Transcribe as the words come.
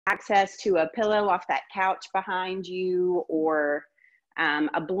access to a pillow off that couch behind you, or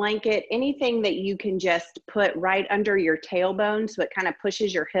a blanket, anything that you can just put right under your tailbone so it kind of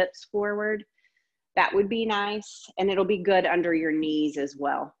pushes your hips forward, that would be nice. And it'll be good under your knees as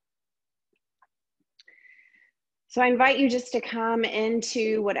well. So I invite you just to come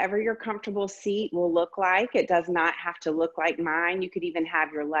into whatever your comfortable seat will look like. It does not have to look like mine. You could even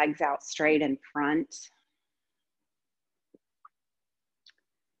have your legs out straight in front.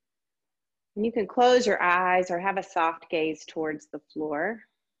 And you can close your eyes or have a soft gaze towards the floor.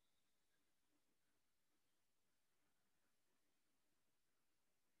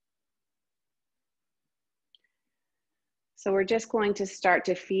 So we're just going to start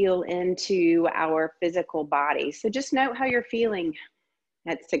to feel into our physical body. So just note how you're feeling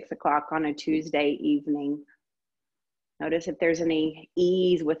at 6 o'clock on a Tuesday evening. Notice if there's any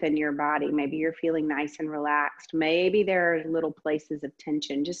ease within your body. Maybe you're feeling nice and relaxed. Maybe there are little places of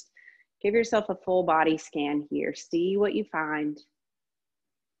tension. Just give yourself a full body scan here. See what you find.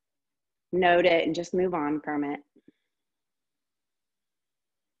 Note it and just move on from it.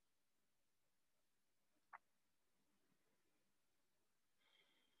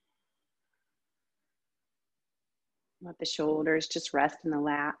 Let the shoulders just rest in the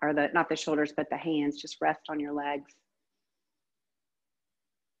lap, or not the shoulders, but the hands just rest on your legs.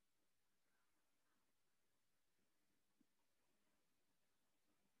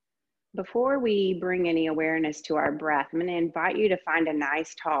 Before we bring any awareness to our breath, I'm going to invite you to find a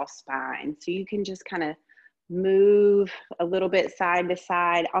nice tall spine. So you can just kind of move a little bit side to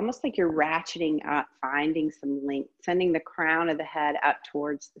side, almost like you're ratcheting up, finding some length, sending the crown of the head up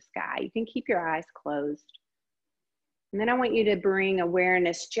towards the sky. You can keep your eyes closed. And then I want you to bring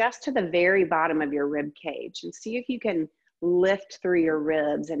awareness just to the very bottom of your rib cage and see if you can lift through your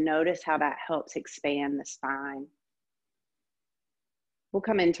ribs and notice how that helps expand the spine. We'll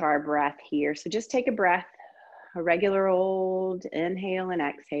come into our breath here. So just take a breath, a regular old inhale and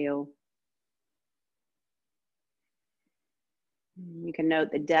exhale. You can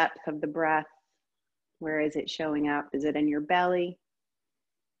note the depth of the breath. Where is it showing up? Is it in your belly?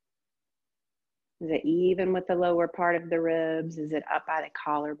 Is it even with the lower part of the ribs? Is it up by the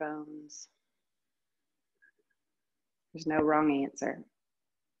collarbones? There's no wrong answer.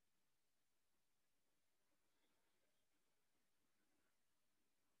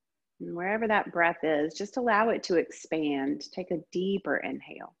 And wherever that breath is, just allow it to expand. Take a deeper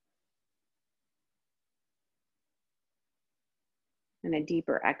inhale. And a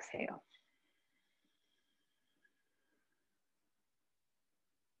deeper exhale.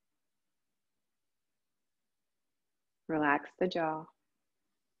 Relax the jaw.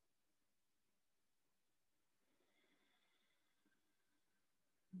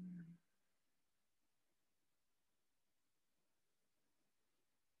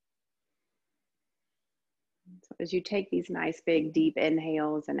 So as you take these nice big deep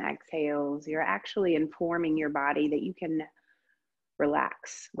inhales and exhales, you're actually informing your body that you can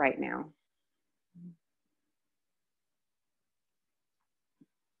relax right now.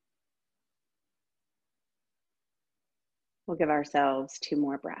 We'll give ourselves 2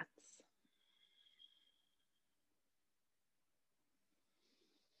 more breaths.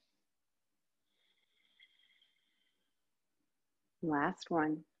 Last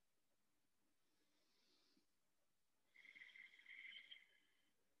one.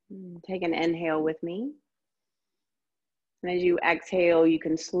 Take an inhale with me. And as you exhale, you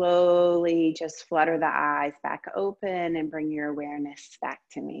can slowly just flutter the eyes back open and bring your awareness back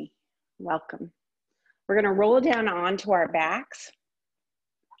to me. Welcome. We're going to roll down onto our backs.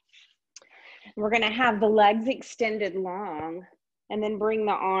 We're going to have the legs extended long and then bring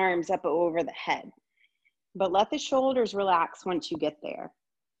the arms up over the head. But let the shoulders relax once you get there.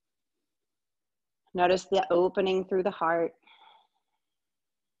 Notice the opening through the heart.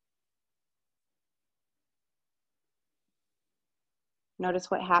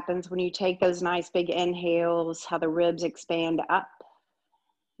 Notice what happens when you take those nice big inhales, how the ribs expand up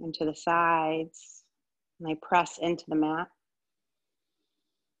into the sides and they press into the mat.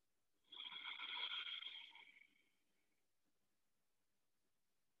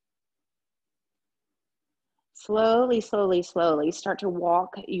 Slowly, slowly, slowly start to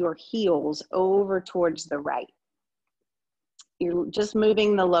walk your heels over towards the right. You're just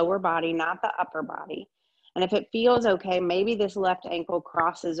moving the lower body, not the upper body. And if it feels okay, maybe this left ankle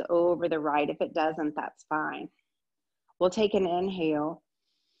crosses over the right. If it doesn't, that's fine. We'll take an inhale.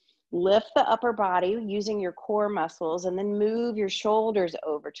 Lift the upper body using your core muscles and then move your shoulders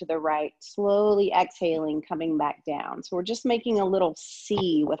over to the right, slowly exhaling, coming back down. So we're just making a little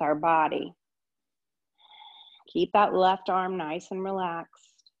C with our body. Keep that left arm nice and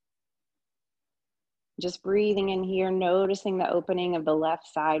relaxed. Just breathing in here, noticing the opening of the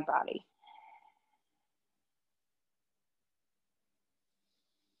left side body.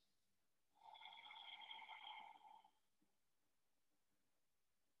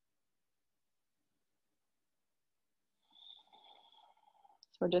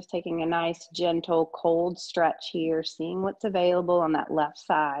 So we're just taking a nice, gentle, cold stretch here, seeing what's available on that left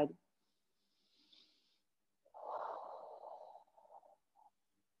side.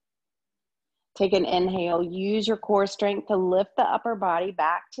 Take an inhale, use your core strength to lift the upper body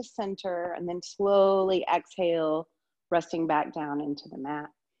back to center, and then slowly exhale, resting back down into the mat.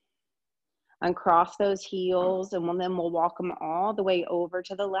 Uncross those heels, and then we'll walk them all the way over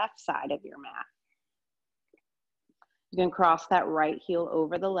to the left side of your mat. You can cross that right heel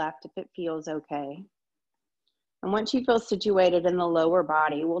over the left if it feels okay. And once you feel situated in the lower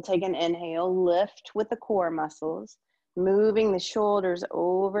body, we'll take an inhale, lift with the core muscles, moving the shoulders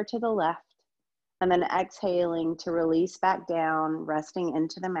over to the left, and then exhaling to release back down, resting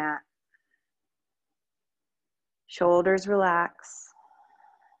into the mat. Shoulders relax.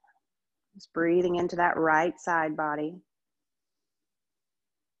 Just breathing into that right side body.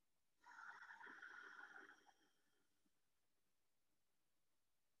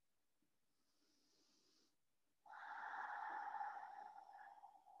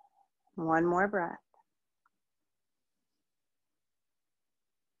 One more breath.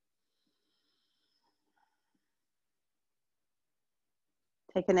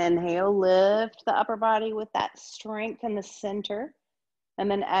 Take an inhale, lift the upper body with that strength in the center. And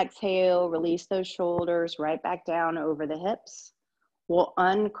then exhale, release those shoulders right back down over the hips. We'll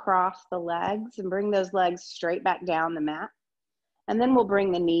uncross the legs and bring those legs straight back down the mat. And then we'll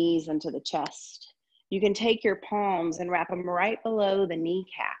bring the knees into the chest. You can take your palms and wrap them right below the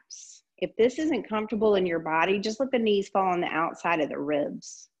kneecaps. If this isn't comfortable in your body, just let the knees fall on the outside of the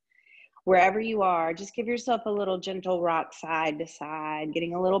ribs. Wherever you are, just give yourself a little gentle rock side to side,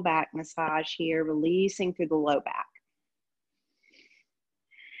 getting a little back massage here, releasing through the low back.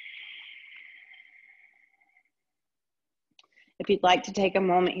 If you'd like to take a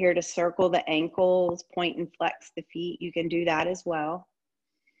moment here to circle the ankles, point and flex the feet, you can do that as well.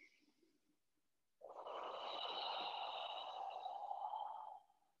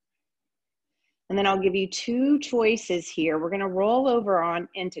 And then I'll give you two choices here. We're going to roll over on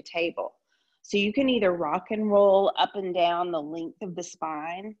into table. So you can either rock and roll up and down the length of the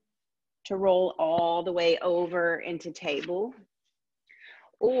spine to roll all the way over into table.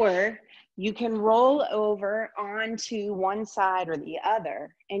 Or you can roll over onto one side or the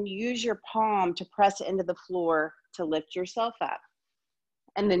other and use your palm to press into the floor to lift yourself up.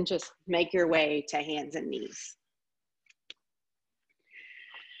 And then just make your way to hands and knees.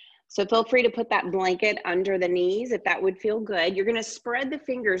 So feel free to put that blanket under the knees if that would feel good. You're going to spread the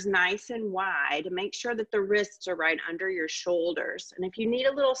fingers nice and wide to make sure that the wrists are right under your shoulders. And if you need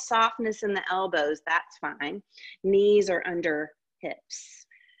a little softness in the elbows, that's fine. Knees are under hips,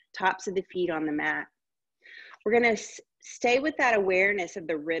 tops of the feet on the mat. We're going to stay with that awareness of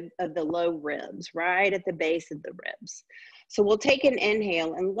the low ribs, right at the base of the ribs. So we'll take an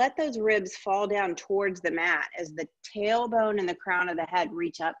inhale and let those ribs fall down towards the mat as the tailbone and the crown of the head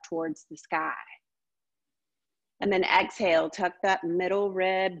reach up towards the sky. And then exhale, tuck that middle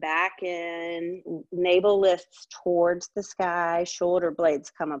rib back in, navel lifts towards the sky, shoulder blades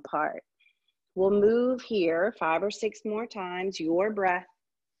come apart. We'll move here 5 or 6 more times, your breath.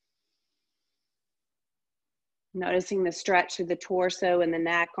 Noticing the stretch through the torso and the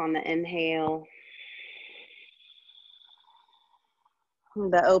neck on the inhale.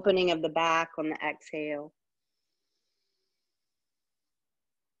 The opening of the back on the exhale.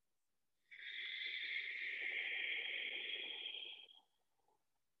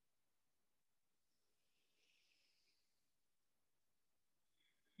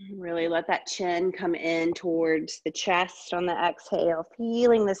 Really let that chin come in towards the chest on the exhale,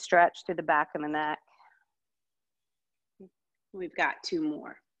 feeling the stretch through the back of the neck. We've got 2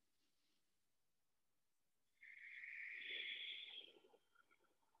 more.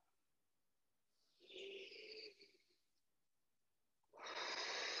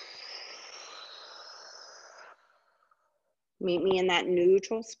 Meet me in that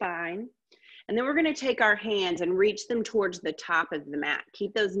neutral spine. And then we're going to take our hands and reach them towards the top of the mat.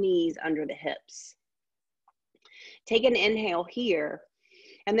 Keep those knees under the hips. Take an inhale here.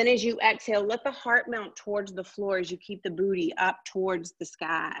 And then as you exhale, let the heart mount towards the floor as you keep the booty up towards the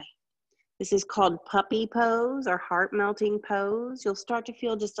sky. This is called puppy pose or heart melting pose. You'll start to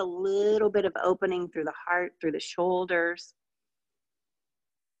feel just a little bit of opening through the heart, through the shoulders.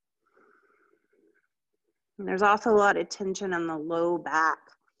 And there's also a lot of tension on the low back.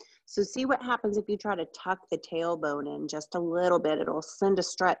 So see what happens if you try to tuck the tailbone in just a little bit. It'll send a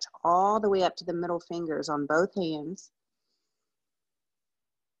stretch all the way up to the middle fingers on both hands.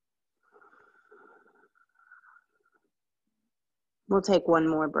 We'll take one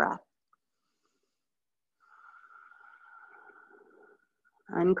more breath.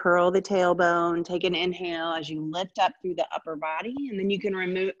 Uncurl the tailbone, take an inhale as you lift up through the upper body, and then you can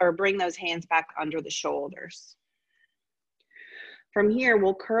remove or bring those hands back under the shoulders. From here,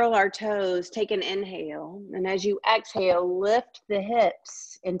 we'll curl our toes, take an inhale, and as you exhale, lift the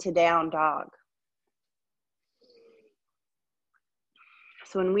hips into down dog.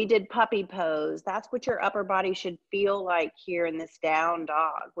 So when we did puppy pose, that's what your upper body should feel like here in this down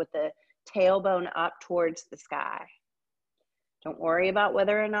dog, with the tailbone up towards the sky. Don't worry about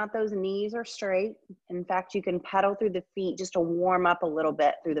whether or not those knees are straight. In fact, you can pedal through the feet just to warm up a little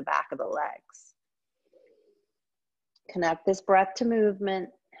bit through the back of the legs. Connect this breath to movement.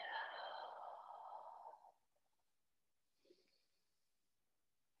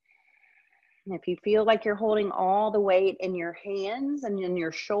 And if you feel like you're holding all the weight in your hands and in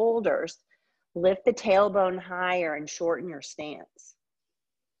your shoulders, lift the tailbone higher and shorten your stance.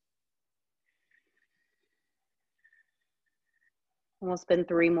 And we'll spend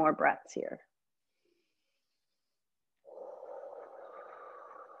 3 more breaths here.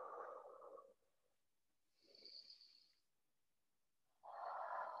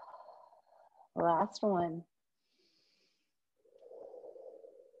 Last one.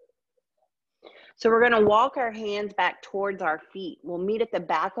 So we're going to walk our hands back towards our feet. We'll meet at the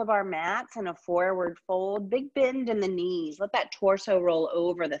back of our mats in a forward fold. Big bend in the knees. Let that torso roll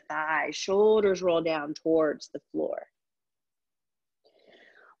over the thighs. Shoulders roll down towards the floor.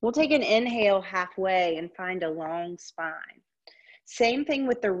 We'll take an inhale halfway and find a long spine. Same thing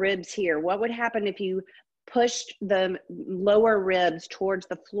with the ribs here. What would happen if you pushed the lower ribs towards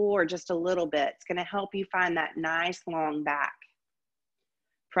the floor just a little bit? It's going to help you find that nice long back.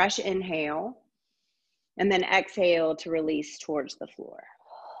 Fresh inhale, and then exhale to release towards the floor.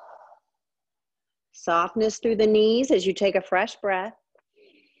 Softness through the knees as you take a fresh breath.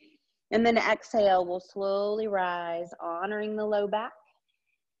 And then exhale, we'll slowly rise, honoring the low back.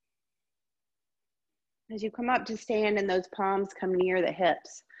 As you come up to stand and those palms come near the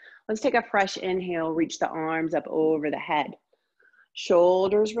hips, let's take a fresh inhale, reach the arms up over the head.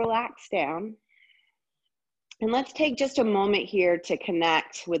 Shoulders relax down. And let's take just a moment here to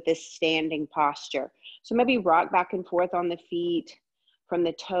connect with this standing posture. So maybe rock back and forth on the feet, from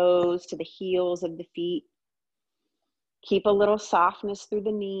the toes to the heels of the feet. Keep a little softness through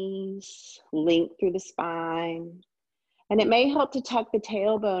the knees, link through the spine. And it may help to tuck the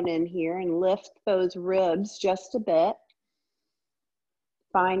tailbone in here and lift those ribs just a bit,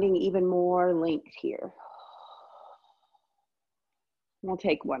 finding even more length here. We'll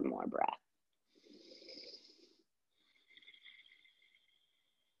take one more breath.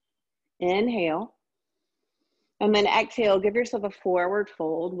 Inhale, and then exhale, give yourself a forward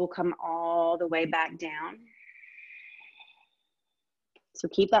fold. We'll come all the way back down. So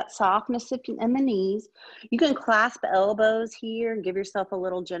keep that softness in the knees. You can clasp elbows here and give yourself a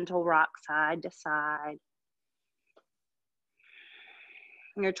little gentle rock side to side.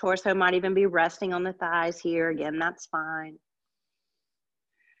 Your torso might even be resting on the thighs here. Again, that's fine.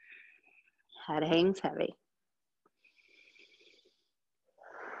 Head hangs heavy.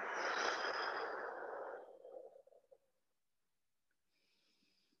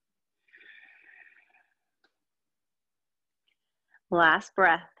 Last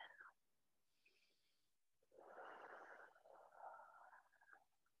breath.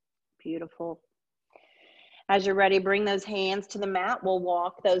 Beautiful. As you're ready, bring those hands to the mat. We'll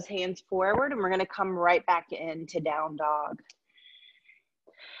walk those hands forward and we're going to come right back into down dog.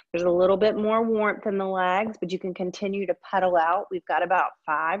 There's a little bit more warmth in the legs, but you can continue to pedal out. We've got about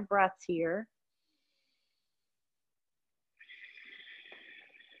 5 breaths here.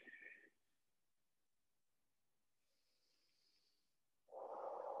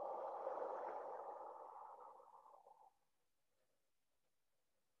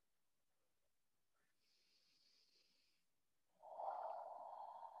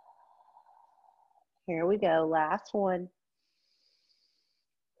 Here we go, last one.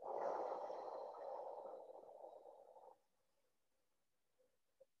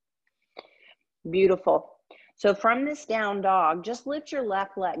 Beautiful. So from this down dog, just lift your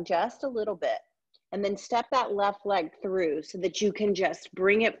left leg just a little bit and then step that left leg through so that you can just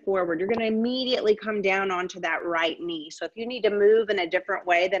bring it forward. You're going to immediately come down onto that right knee. So if you need to move in a different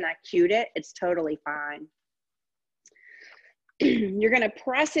way than I cued it, it's totally fine. You're going to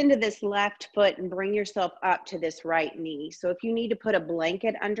press into this left foot and bring yourself up to this right knee. So if you need to put a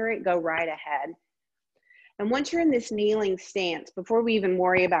blanket under it, go right ahead. And once you're in this kneeling stance, before we even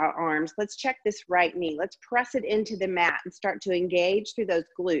worry about arms, let's check this right knee. Let's press it into the mat and start to engage through those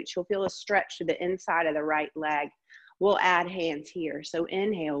glutes. You'll feel a stretch to the inside of the right leg. We'll add hands here. So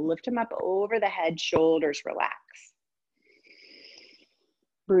inhale, lift them up over the head, shoulders relax.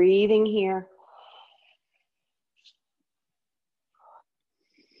 Breathing here.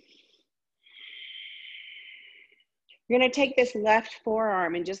 You're going to take this left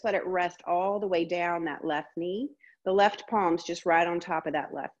forearm and just let it rest all the way down that left knee. The left palm's just right on top of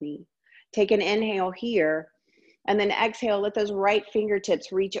that left knee. Take an inhale here, and then exhale, let those right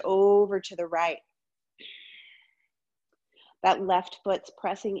fingertips reach over to the right. That left foot's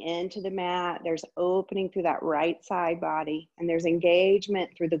pressing into the mat. There's opening through that right side body, and there's engagement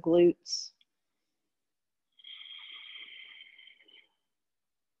through the glutes.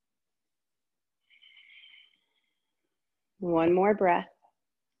 One more breath.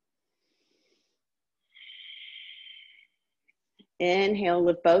 Inhale,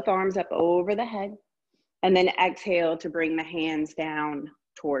 lift both arms up over the head, and then exhale to bring the hands down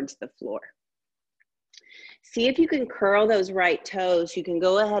towards the floor. See if you can curl those right toes. You can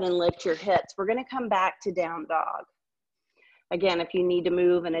go ahead and lift your hips. We're going to come back to down dog. Again, if you need to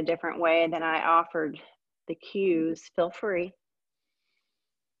move in a different way than I offered the cues, feel free.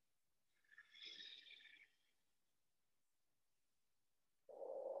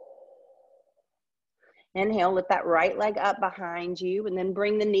 Inhale, lift that right leg up behind you, and then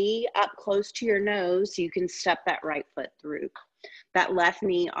bring the knee up close to your nose so you can step that right foot through. That left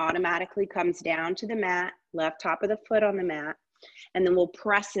knee automatically comes down to the mat, left top of the foot on the mat, and then we'll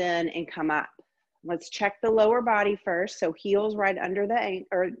press in and come up. Let's check the lower body first. So heels right under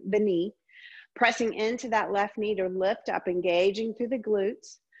the knee, pressing into that left knee to lift up, engaging through the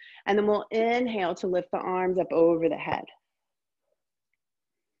glutes. And then we'll inhale to lift the arms up over the head.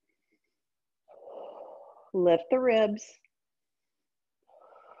 Lift the ribs.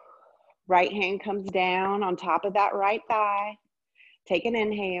 Right hand comes down on top of that right thigh. Take an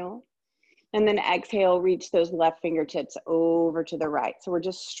inhale. And then exhale, reach those left fingertips over to the right. So we're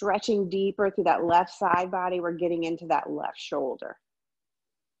just stretching deeper through that left side body. We're getting into that left shoulder.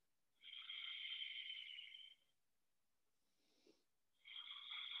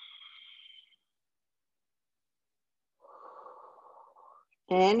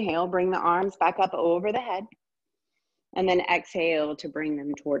 Inhale, bring the arms back up over the head. And then exhale to bring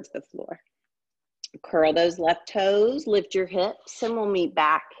them towards the floor. Curl those left toes, lift your hips, and we'll meet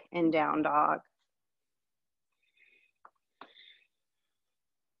back in down dog.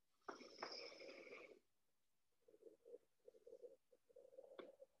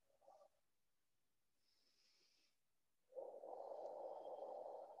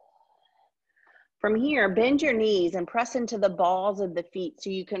 From here, bend your knees and press into the balls of the feet so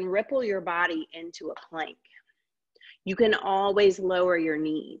you can ripple your body into a plank. You can always lower your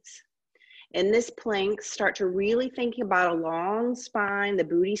knees. In this plank, start to really think about a long spine, the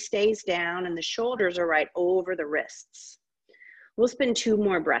booty stays down, and the shoulders are right over the wrists. We'll spend 2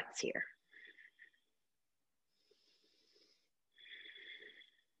 more breaths here.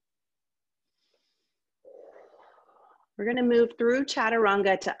 We're gonna move through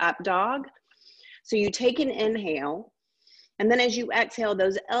chaturanga to up dog. So you take an inhale, and then as you exhale,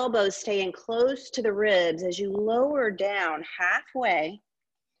 those elbows stay in close to the ribs as you lower down halfway.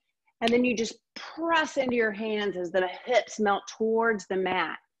 And then you just press into your hands as the hips melt towards the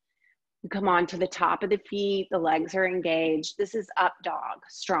mat. You come on to the top of the feet, the legs are engaged. This is up dog,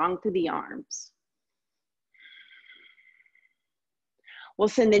 strong through the arms. We'll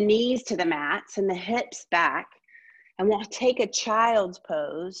send the knees to the mat, send the hips back, and we'll take a child's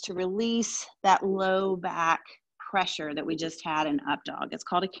pose to release that low back pressure that we just had in up dog. It's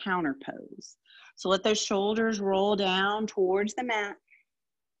called a counter pose. So let those shoulders roll down towards the mat.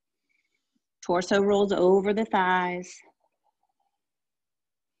 Torso rolls over the thighs.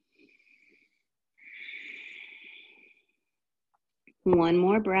 One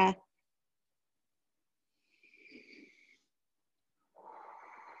more breath.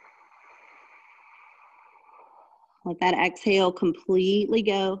 Let that exhale completely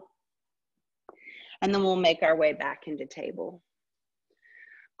go. And then we'll make our way back into table.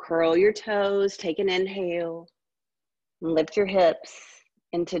 Curl your toes, take an inhale, and lift your hips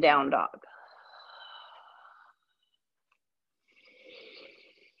into down dog.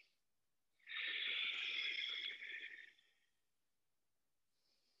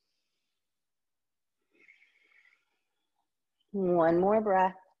 One more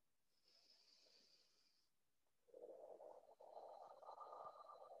breath.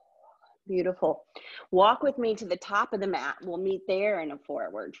 Beautiful. Walk with me to the top of the mat. We'll meet there in a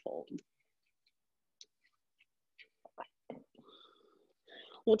forward fold.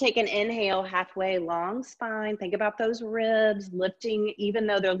 We'll take an inhale, halfway, long spine. Think about those ribs lifting, even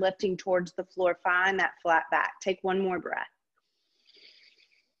though they're lifting towards the floor. Find that flat back. Take one more breath.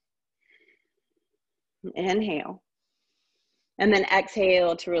 Inhale. And then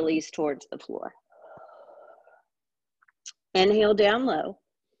exhale to release towards the floor. Inhale down low.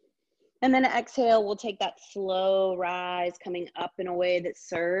 And then exhale, we'll take that slow rise coming up in a way that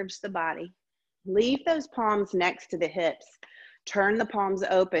serves the body. Leave those palms next to the hips. Turn the palms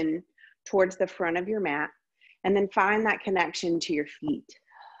open towards the front of your mat. And then find that connection to your feet.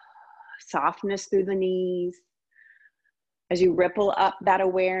 Softness through the knees. As you ripple up that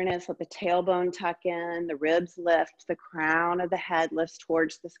awareness, let the tailbone tuck in, the ribs lift, the crown of the head lifts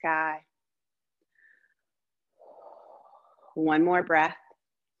towards the sky. One more breath.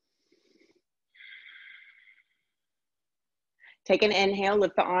 Take an inhale,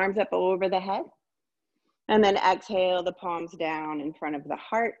 lift the arms up over the head. And then exhale, the palms down in front of the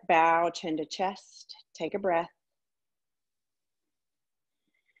heart, bow, chin to chest. Take a breath.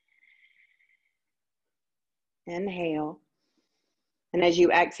 Inhale. And as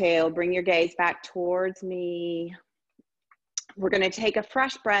you exhale, bring your gaze back towards me. We're going to take a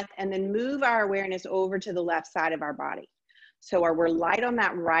fresh breath and then move our awareness over to the left side of our body. So we're light on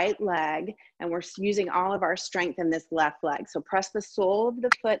that right leg and we're using all of our strength in this left leg. So press the sole of the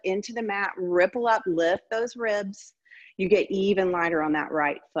foot into the mat, ripple up, lift those ribs. You get even lighter on that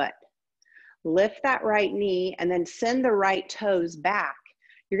right foot. Lift that right knee and then send the right toes back.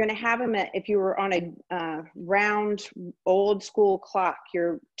 You're going to have them at, if you were on a round old school clock,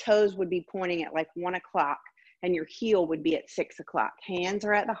 your toes would be pointing at like 1 o'clock and your heel would be at 6 o'clock. Hands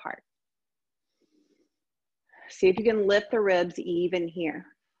are at the heart. See if you can lift the ribs even here.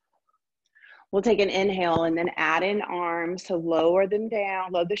 We'll take an inhale and then add in arms. So lower them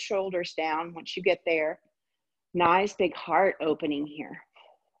down, lower the shoulders down once you get there. Nice big heart opening here.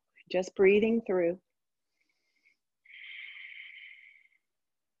 Just breathing through.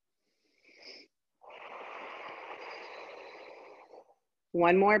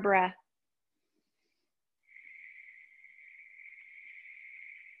 One more breath.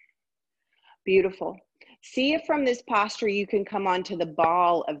 Beautiful. See if from this posture you can come onto the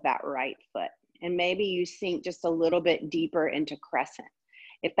ball of that right foot. And maybe you sink just a little bit deeper into crescent.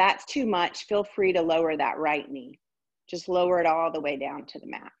 If that's too much, feel free to lower that right knee. Just lower it all the way down to the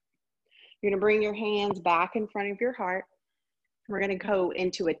mat. You're going to bring your hands back in front of your heart. We're going to go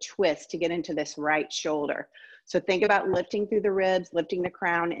into a twist to get into this right shoulder. So think about lifting through the ribs, lifting the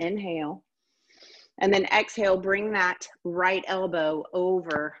crown, inhale. And then exhale, bring that right elbow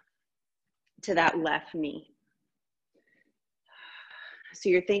over to that left knee. So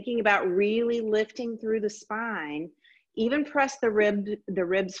you're thinking about really lifting through the spine. Even press the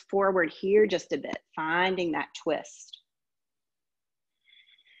ribs forward here just a bit, finding that twist.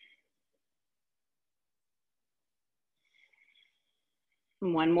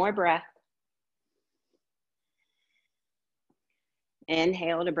 And one more breath.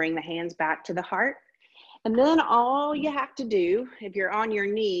 Inhale to bring the hands back to the heart. And then all you have to do, if you're on your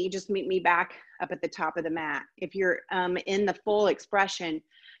knee, just meet me back up at the top of the mat. If you're in the full expression,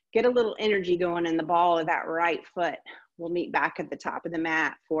 get a little energy going in the ball of that right foot. We'll meet back at the top of the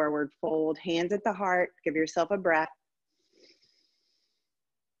mat, forward fold, hands at the heart, give yourself a breath.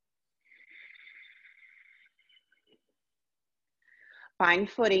 Find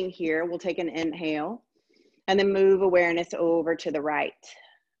footing here. We'll take an inhale and then move awareness over to the right.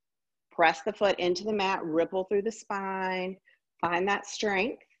 Press the foot into the mat, ripple through the spine, find that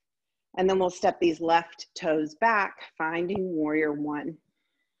strength. And then we'll step these left toes back, finding warrior one.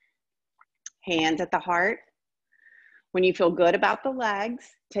 Hands at the heart. When you feel good about the legs,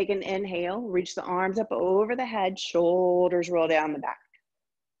 take an inhale, reach the arms up over the head, shoulders roll down the back.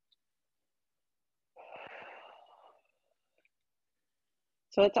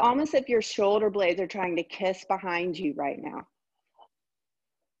 So it's almost as if your shoulder blades are trying to kiss behind you right now.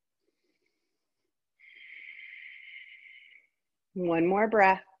 One more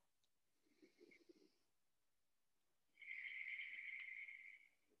breath.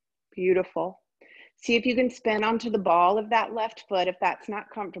 Beautiful. See if you can spin onto the ball of that left foot. If that's not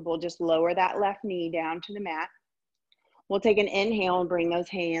comfortable, just lower that left knee down to the mat. We'll take an inhale and bring those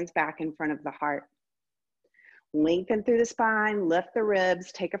hands back in front of the heart. Lengthen through the spine, lift the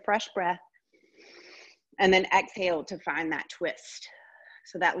ribs, take a fresh breath, and then exhale to find that twist.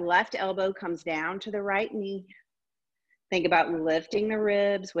 So that left elbow comes down to the right knee. Think about lifting the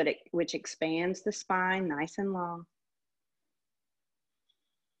ribs, which expands the spine nice and long.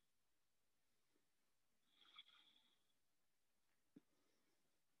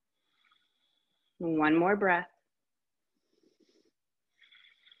 One more breath.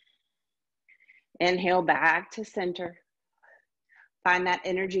 Inhale back to center. Find that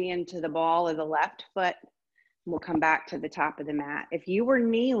energy into the ball of the left foot. We'll come back to the top of the mat. If you were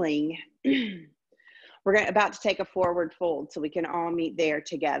kneeling, we're about to take a forward fold so we can all meet there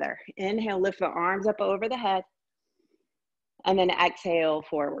together. Inhale, lift the arms up over the head. And then exhale,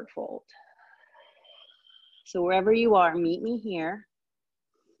 forward fold. So wherever you are, meet me here.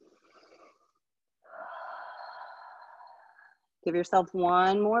 Give yourself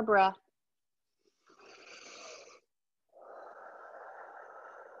one more breath.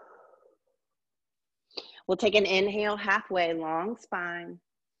 We'll take an inhale halfway, long spine.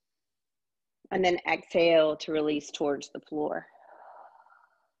 And then exhale to release towards the floor.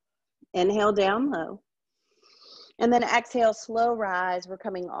 Inhale down low. And then exhale, slow rise. We're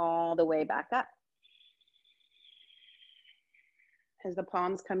coming all the way back up. As the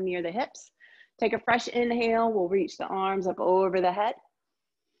palms come near the hips, take a fresh inhale. We'll reach the arms up over the head.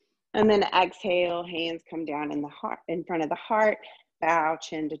 And then exhale, hands come down in the heart, in front of the heart. Bow,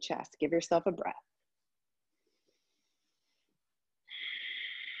 chin to chest. Give yourself a breath.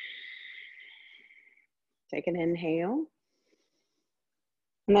 Take an inhale.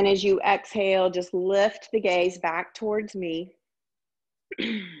 And then as you exhale, just lift the gaze back towards me.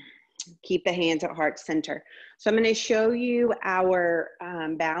 Keep the hands at heart center. So I'm going to show you our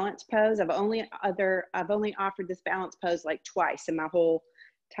balance pose. I've only offered this balance pose like twice in my whole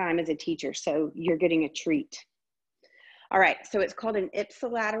time as a teacher. So you're getting a treat. All right. So it's called an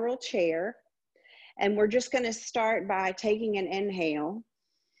ipsilateral chair. And we're just going to start by taking an inhale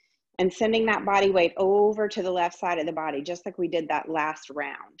and sending that body weight over to the left side of the body, just like we did that last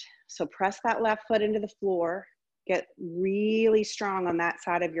round. So press that left foot into the floor, get really strong on that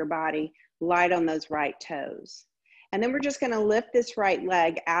side of your body, light on those right toes. And then we're just gonna lift this right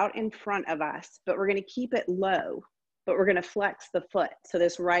leg out in front of us, but we're gonna keep it low, but we're gonna flex the foot so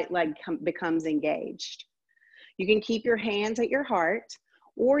this right leg becomes engaged. You can keep your hands at your heart,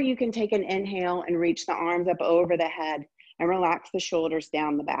 or you can take an inhale and reach the arms up over the head and relax the shoulders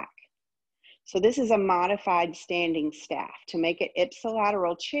down the back. So this is a modified standing staff. To make it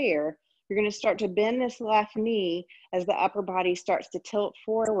ipsilateral chair, you're going to start to bend this left knee as the upper body starts to tilt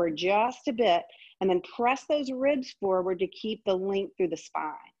forward just a bit, and then press those ribs forward to keep the length through the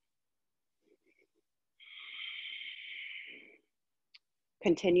spine.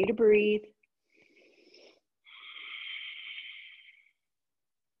 Continue to breathe.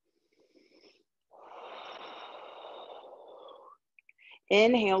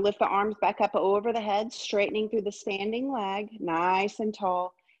 Inhale, lift the arms back up over the head, straightening through the standing leg, nice and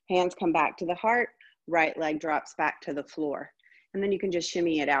tall. Hands come back to the heart, right leg drops back to the floor. And then you can just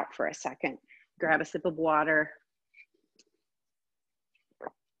shimmy it out for a second. Grab a sip of water.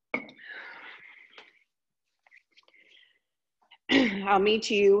 I'll meet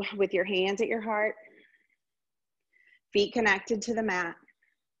you with your hands at your heart, feet connected to the mat.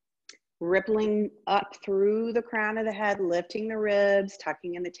 Rippling up through the crown of the head, lifting the ribs,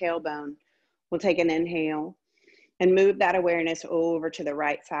 tucking in the tailbone. We'll take an inhale and move that awareness over to the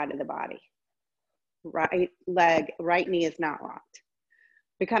right side of the body. Right leg, right knee is not locked.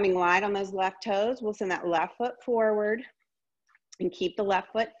 Becoming light on those left toes, we'll send that left foot forward and keep the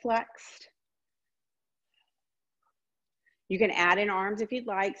left foot flexed. You can add in arms if you'd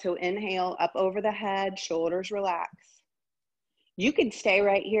like. So inhale up over the head, shoulders relax. You can stay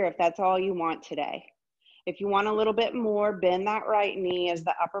right here if that's all you want today. If you want a little bit more, bend that right knee as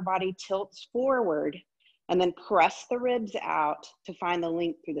the upper body tilts forward, and then press the ribs out to find the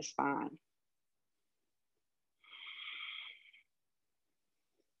length through the spine.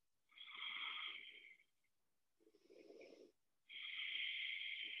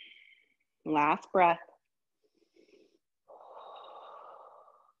 Last breath.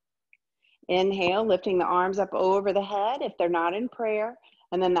 Inhale, lifting the arms up over the head if they're not in prayer,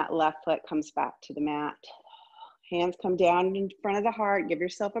 and then that left foot comes back to the mat. Hands come down in front of the heart. Give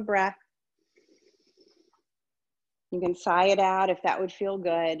yourself a breath. You can sigh it out if that would feel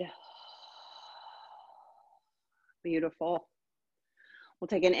good. Beautiful. We'll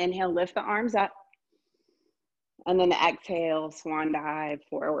take an inhale, lift the arms up, and then exhale, swan dive,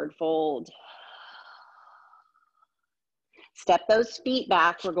 forward fold. Step those feet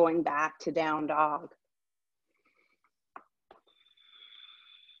back. We're going back to down dog.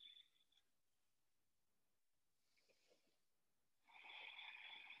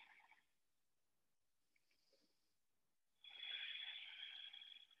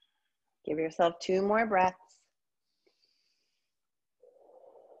 Give yourself 2 more breaths.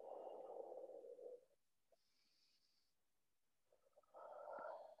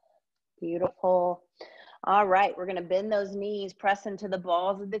 Beautiful. All right, we're gonna bend those knees, press into the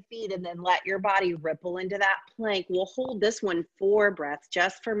balls of the feet, and then let your body ripple into that plank. We'll hold this one 4 breaths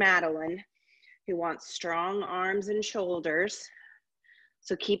just for Madeline, who wants strong arms and shoulders.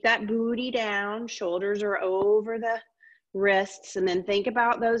 So keep that booty down, shoulders are over the wrists, and then think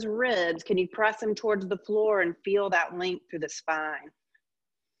about those ribs. Can you press them towards the floor and feel that length through the spine?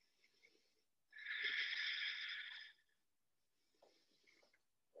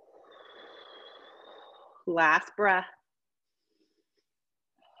 Last breath.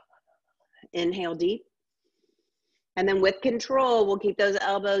 Inhale deep. And then with control, we'll keep those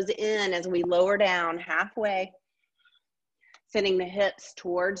elbows in as we lower down halfway, sending the hips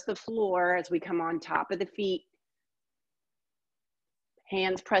towards the floor as we come on top of the feet.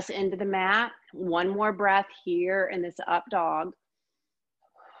 Hands press into the mat. One more breath here in this up dog.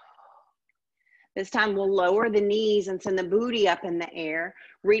 This time we'll lower the knees and send the booty up in the air.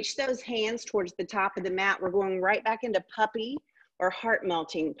 Reach those hands towards the top of the mat. We're going right back into puppy or heart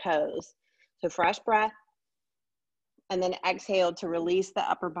melting pose. So fresh breath, and then exhale to release the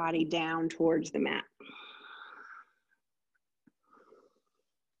upper body down towards the mat.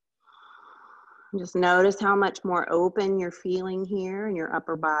 Just notice how much more open you're feeling here in your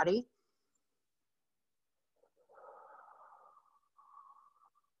upper body.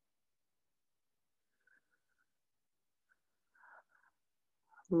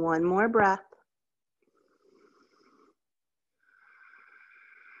 One more breath.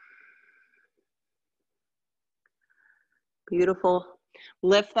 Beautiful.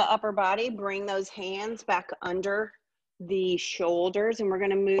 Lift the upper body, bring those hands back under the shoulders, and we're going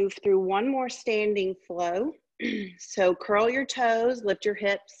to move through one more standing flow. So curl your toes, lift your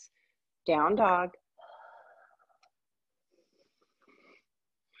hips, down dog.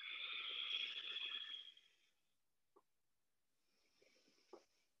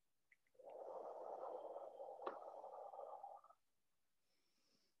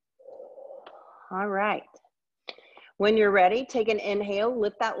 All right. When you're ready, take an inhale,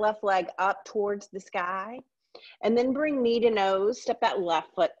 lift that left leg up towards the sky, and then bring knee to nose, step that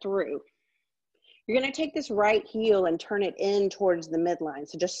left foot through. You're going to take this right heel and turn it in towards the midline.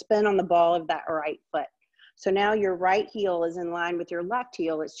 So just spin on the ball of that right foot. So now your right heel is in line with your left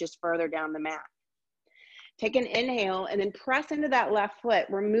heel. It's just further down the mat. Take an inhale and then press into that left foot.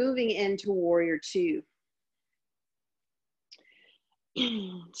 We're moving into warrior 2.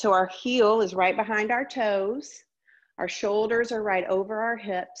 So our heel is right behind our toes. Our shoulders are right over our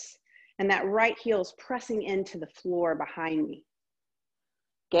hips. And that right heel is pressing into the floor behind me.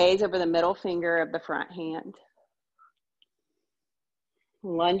 Gaze over the middle finger of the front hand.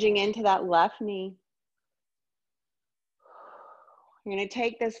 Lunging into that left knee. You're going to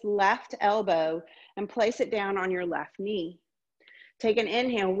take this left elbow and place it down on your left knee. Take an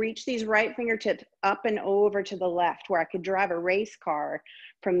inhale, reach these right fingertips up and over to the left, where I could drive a race car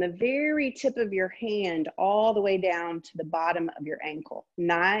from the very tip of your hand all the way down to the bottom of your ankle.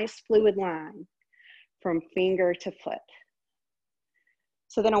 Nice fluid line from finger to foot.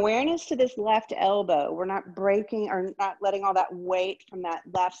 So then awareness to this left elbow. We're not breaking or not letting all that weight from that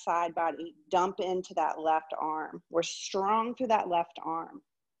left side body dump into that left arm. We're strong through that left arm.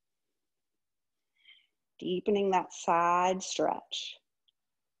 Deepening that side stretch.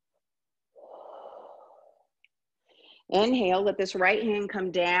 Inhale, let this right hand come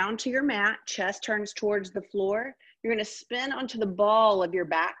down to your mat. Chest turns towards the floor. You're going to spin onto the ball of your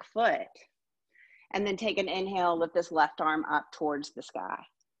back foot. And then take an inhale, lift this left arm up towards the sky.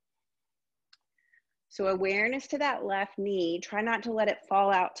 So awareness to that left knee. Try not to let it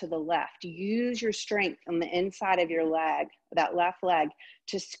fall out to the left. Use your strength on the inside of your leg, that left leg,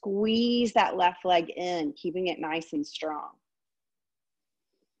 to squeeze that left leg in, keeping it nice and strong.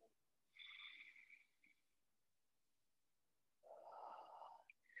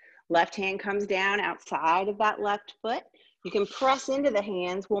 Left hand comes down outside of that left foot. You can press into the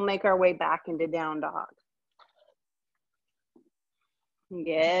hands. We'll make our way back into down dog.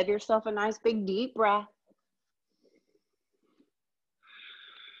 Give yourself a nice big deep breath.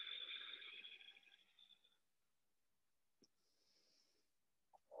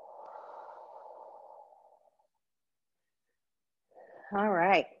 All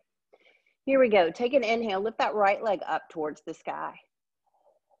right, here we go. Take an inhale, lift that right leg up towards the sky.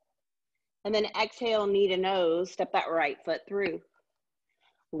 And then exhale, knee to nose, step that right foot through.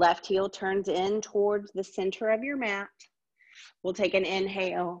 Left heel turns in towards the center of your mat. We'll take an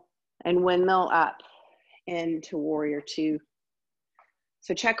inhale and windmill up into warrior 2.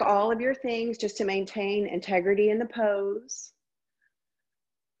 So check all of your things just to maintain integrity in the pose.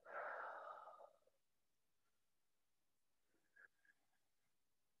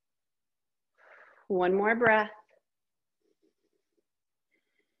 One more breath.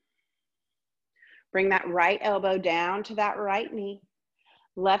 Bring that right elbow down to that right knee.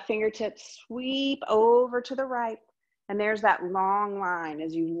 Left fingertips sweep over to the right. And there's that long line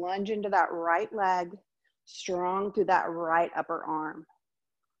as you lunge into that right leg, strong through that right upper arm.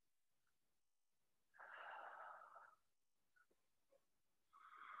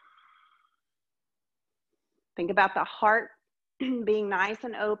 Think about the heart being nice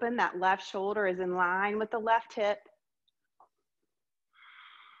and open. That left shoulder is in line with the left hip.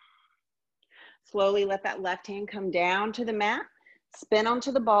 Slowly let that left hand come down to the mat. Spin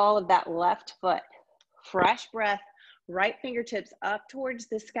onto the ball of that left foot. Fresh breath, right fingertips up towards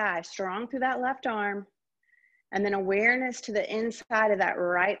the sky, strong through that left arm. And then awareness to the inside of that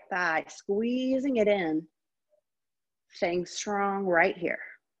right thigh, squeezing it in, staying strong right here.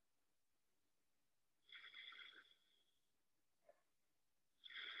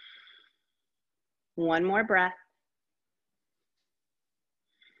 One more breath.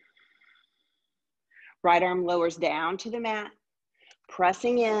 Right arm lowers down to the mat,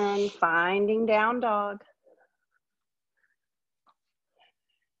 pressing in, finding down dog.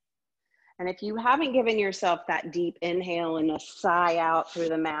 And if you haven't given yourself that deep inhale and a sigh out through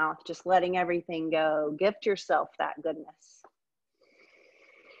the mouth, just letting everything go, gift yourself that goodness.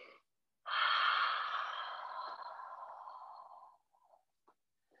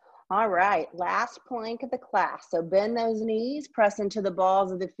 All right, last plank of the class. So bend those knees, press into the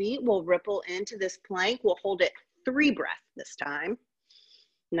balls of the feet. We'll ripple into this plank. We'll hold it 3 breaths this time.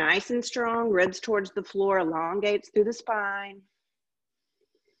 Nice and strong, ribs towards the floor, elongates through the spine.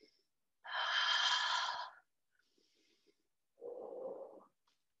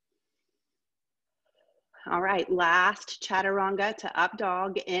 All right, last chaturanga to up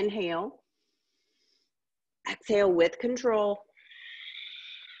dog. Inhale. Exhale with control.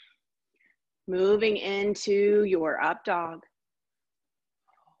 Moving into your up dog.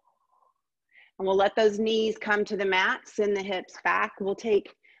 And we'll let those knees come to the mat, send the hips back. We'll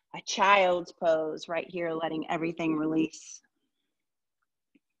take a child's pose right here, letting everything release.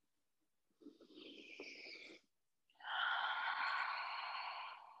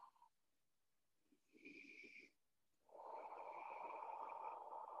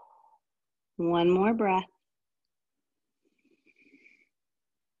 One more breath.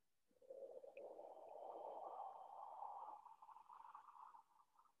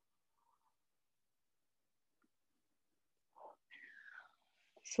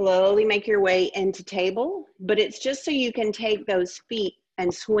 Slowly make your way into table, but it's just so you can take those feet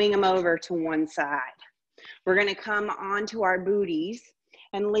and swing them over to one side. We're going to come onto our booties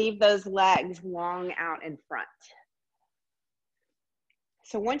and leave those legs long out in front.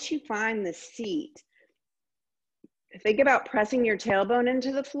 So once you find the seat, think about pressing your tailbone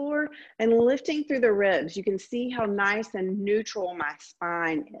into the floor and lifting through the ribs. You can see how nice and neutral my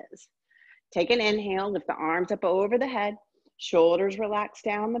spine is. Take an inhale, lift the arms up over the head, shoulders relax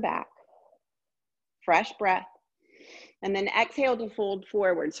down the back. Fresh breath. And then exhale to fold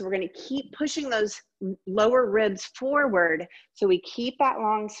forward. So we're going to keep pushing those lower ribs forward so we keep that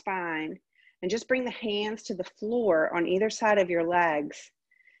long spine. And just bring the hands to the floor on either side of your legs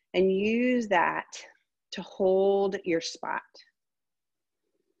and use that to hold your spot.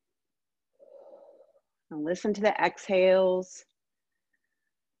 Now listen to the exhales.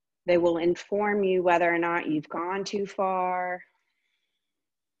 They will inform you whether or not you've gone too far,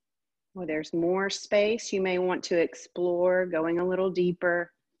 or there's more space you may want to explore, going a little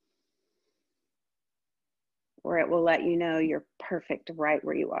deeper, or it will let you know you're perfect right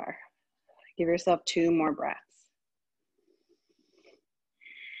where you are. Give yourself 2 more breaths.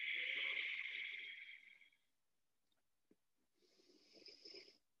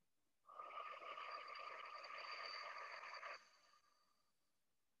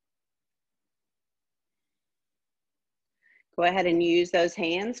 Go ahead and use those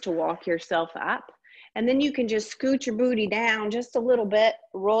hands to walk yourself up. And then you can just scoot your booty down just a little bit,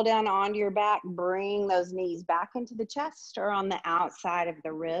 roll down onto your back, bring those knees back into the chest or on the outside of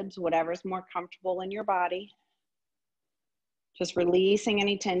the ribs, whatever's more comfortable in your body. Just releasing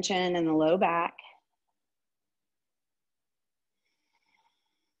any tension in the low back.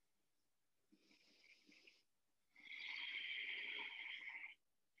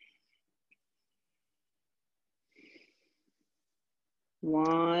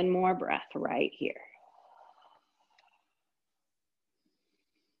 One more breath right here.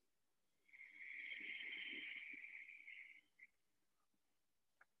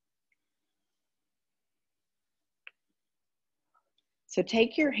 So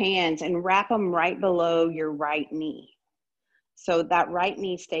take your hands and wrap them right below your right knee. So that right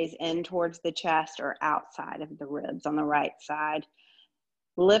knee stays in towards the chest or outside of the ribs on the right side.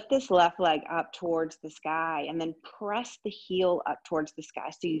 Lift this left leg up towards the sky and then press the heel up towards the sky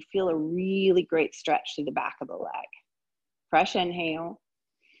so you feel a really great stretch through the back of the leg. Fresh inhale.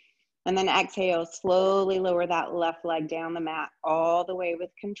 And then exhale, slowly lower that left leg down the mat all the way with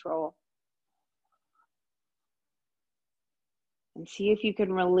control. And see if you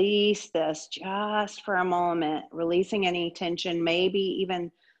can release this just for a moment, releasing any tension, maybe even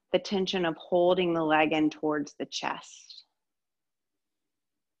the tension of holding the leg in towards the chest.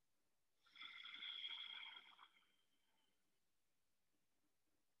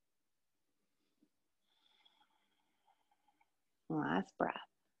 Last breath.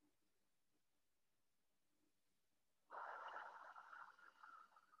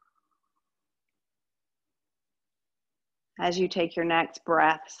 As you take your next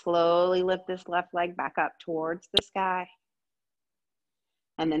breath, slowly lift this left leg back up towards the sky.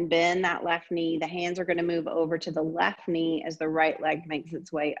 And then bend that left knee. The hands are going to move over to the left knee as the right leg makes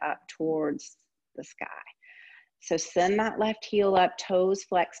its way up towards the sky. So send that left heel up, toes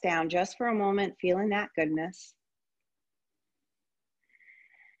flex down just for a moment, feeling that goodness.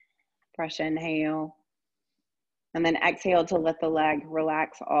 Fresh inhale. And then exhale to let the leg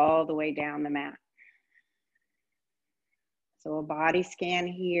relax all the way down the mat. So a body scan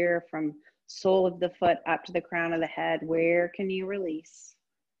here from sole of the foot up to the crown of the head. Where can you release?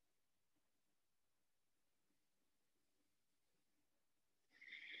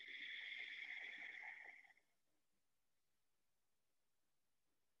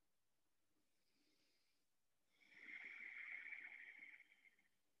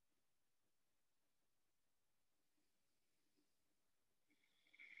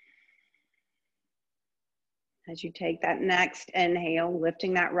 As you take that next inhale,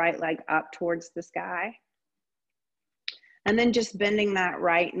 lifting that right leg up towards the sky. And then just bending that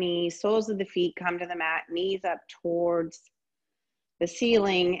right knee, soles of the feet come to the mat, knees up towards the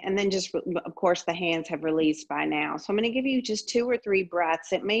ceiling. And then just, of course, the hands have released by now. So I'm going to give you just 2 or 3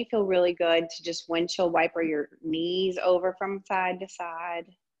 breaths. It may feel really good to just windshield wiper your knees over from side to side.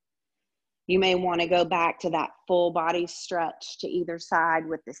 You may want to go back to that full body stretch to either side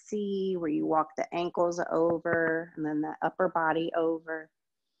with the C, where you walk the ankles over and then the upper body over.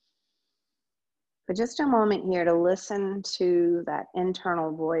 But just a moment here to listen to that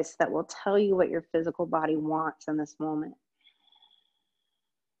internal voice that will tell you what your physical body wants in this moment.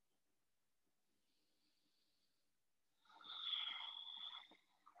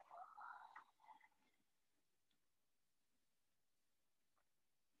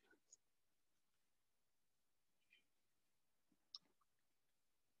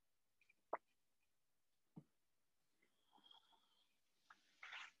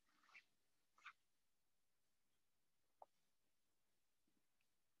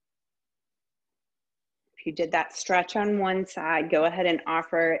 If you did that stretch on one side, go ahead and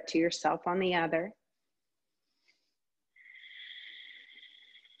offer it to yourself on the other.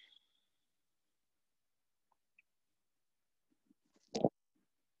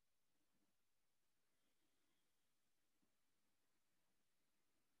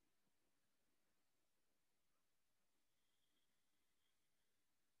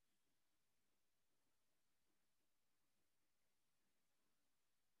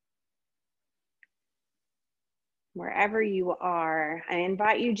 Wherever you are, I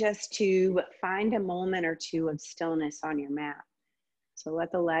invite you just to find a moment or two of stillness on your mat. So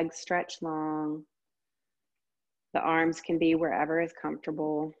let the legs stretch long. The arms can be wherever is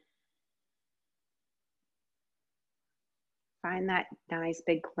comfortable. Find that nice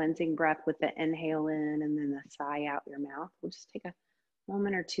big cleansing breath with the inhale in and then the sigh out your mouth. We'll just take a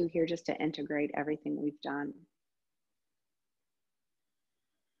moment or two here just to integrate everything we've done.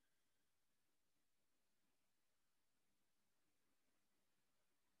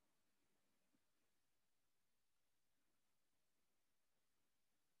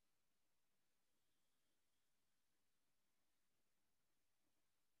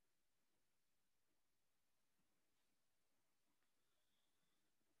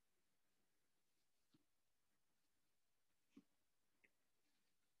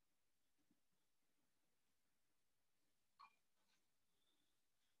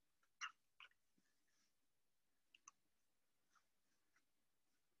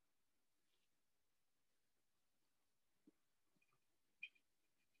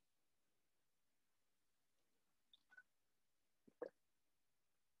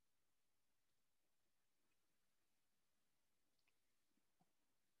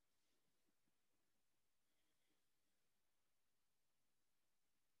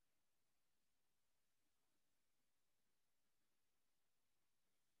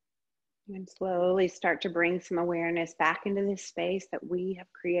 And slowly start to bring some awareness back into this space that we have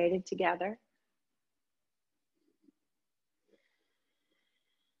created together.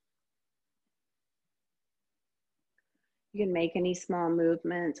 You can make any small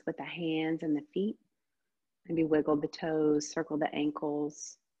movements with the hands and the feet. Maybe wiggle the toes, circle the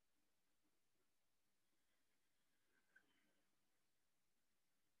ankles.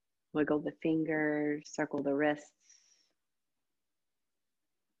 Wiggle the fingers, circle the wrists.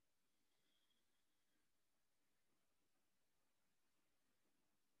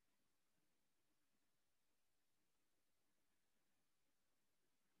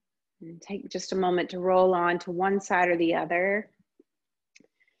 And take just a moment to roll on to one side or the other.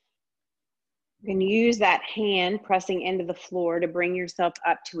 You can use that hand pressing into the floor to bring yourself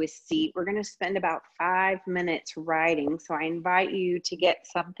up to a seat. We're going to spend about 5 minutes writing, so I invite you to get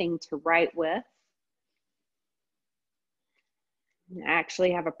something to write with. I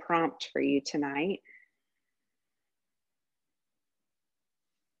actually have a prompt for you tonight.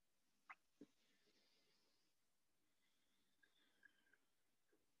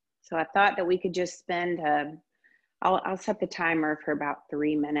 So I thought that we could just spend I'll set the timer for about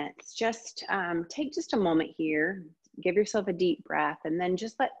 3 minutes. Just take just a moment here, give yourself a deep breath, and then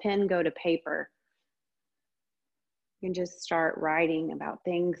just let pen go to paper. You can just start writing about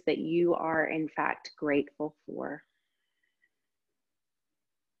things that you are in fact grateful for.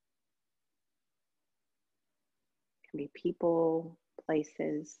 It can be people,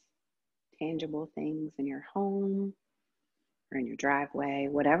 places, tangible things in your home or in your driveway,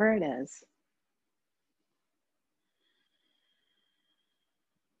 whatever it is.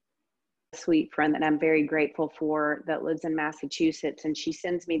 Sweet friend that I'm very grateful for that lives in Massachusetts, and she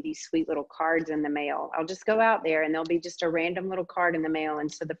sends me these sweet little cards in the mail. I'll just go out there and there'll be just a random little card in the mail,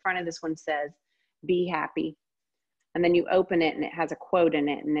 and so the front of this one says, "Be happy." And then you open it and it has a quote in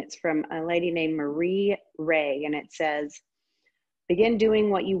it, and it's from a lady named Marie Ray, and it says, "Begin doing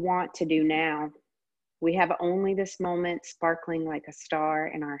what you want to do now. We have only this moment, sparkling like a star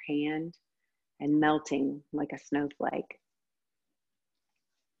in our hand and melting like a snowflake."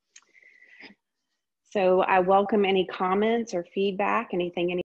 So I welcome any comments or feedback, anything